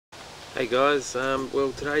Hey guys,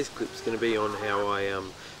 well today's clip is going to be on how I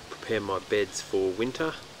prepare my beds for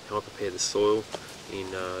winter, how I prepare the soil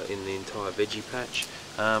in the entire veggie patch.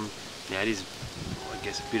 Now it is, I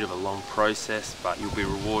guess, a bit of a long process, but you'll be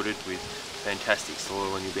rewarded with fantastic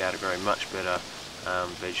soil and you'll be able to grow much better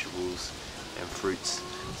vegetables and fruits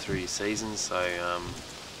through your season. So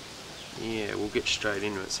yeah, we'll get straight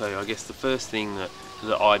into it. So I guess the first thing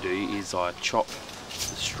that I do is I chop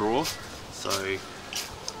the straw. So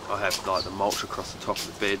I have like the mulch across the top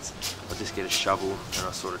of the beds. I just get a shovel and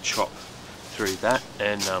I sort of chop through that,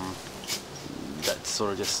 and that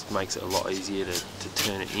sort of just makes it a lot easier to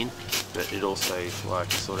turn it in, but it also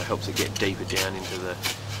like sort of helps it get deeper down into the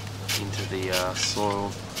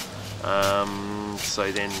soil.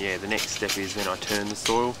 So then yeah, the next step is then I turn the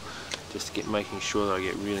soil, just to making sure that I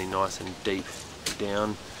get really nice and deep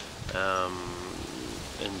down,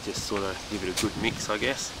 and just sort of give it a good mix, I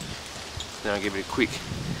guess. Then I give it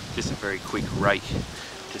just a very quick rake,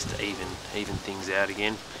 just to even things out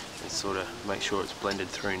again and sort of make sure it's blended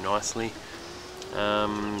through nicely.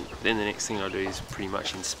 Then the next thing I do is pretty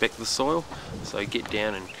much inspect the soil. So get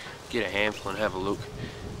down and get a handful and have a look.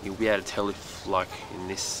 You'll be able to tell if, like in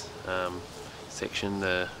this section,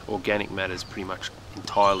 the organic matter is pretty much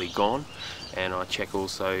entirely gone, and I check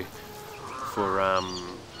also for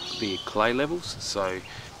the clay levels. So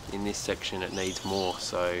in this section it needs more,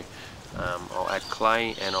 so I'll add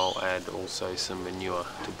clay and I'll add also some manure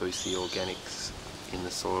to boost the organics in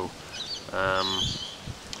the soil.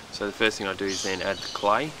 So the first thing I do is then add the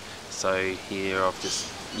clay. So here I've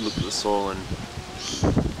just looked at the soil and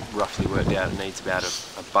roughly worked out it needs about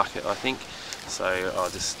a bucket, I think. So I'll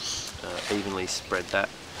just evenly spread that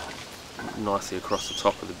nicely across the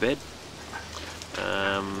top of the bed.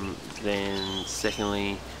 Then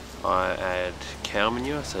secondly, I add cow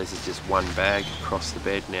manure, so this is just one bag across the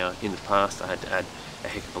bed. Now in the past I had to add a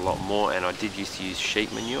heck of a lot more, and I did used to use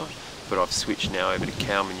sheep manure, but I've switched now over to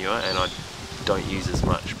cow manure and I don't use as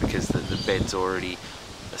much because the bed's already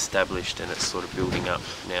established and it's sort of building up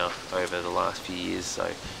now over the last few years,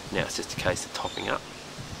 so now it's just a case of topping up.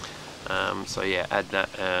 So yeah, add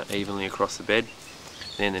that evenly across the bed.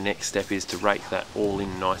 Then the next step is to rake that all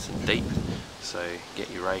in nice and deep. So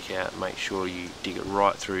get your rake out, make sure you dig it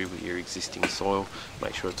right through with your existing soil,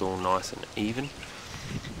 make sure it's all nice and even.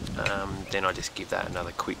 Then I just give that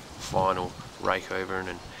another quick final rake over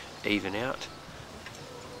and even out.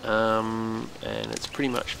 And it's pretty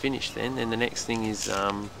much finished then. Then the next thing is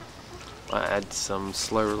I add some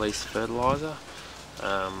slow release fertilizer.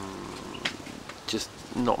 Just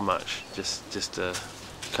not much, just a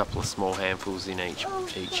couple of small handfuls in each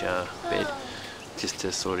bed, just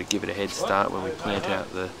to sort of give it a head start when we plant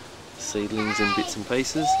out the seedlings and bits and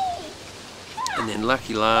pieces. And then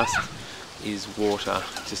lucky last is water.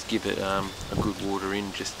 Just give it a good water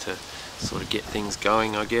in, just to sort of get things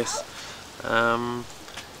going, I guess. And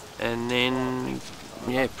then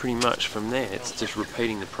yeah, pretty much from there it's just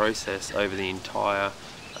repeating the process over the entire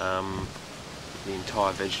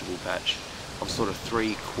vegetable patch. I'm sort of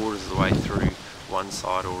 3/4 of the way through one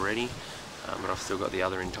side already, but I've still got the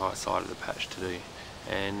other entire side of the patch to do,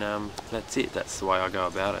 and that's it. That's the way I go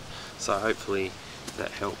about it. So hopefully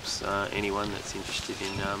that helps anyone that's interested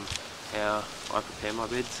in how I prepare my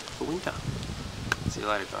beds for winter. See you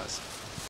later, guys.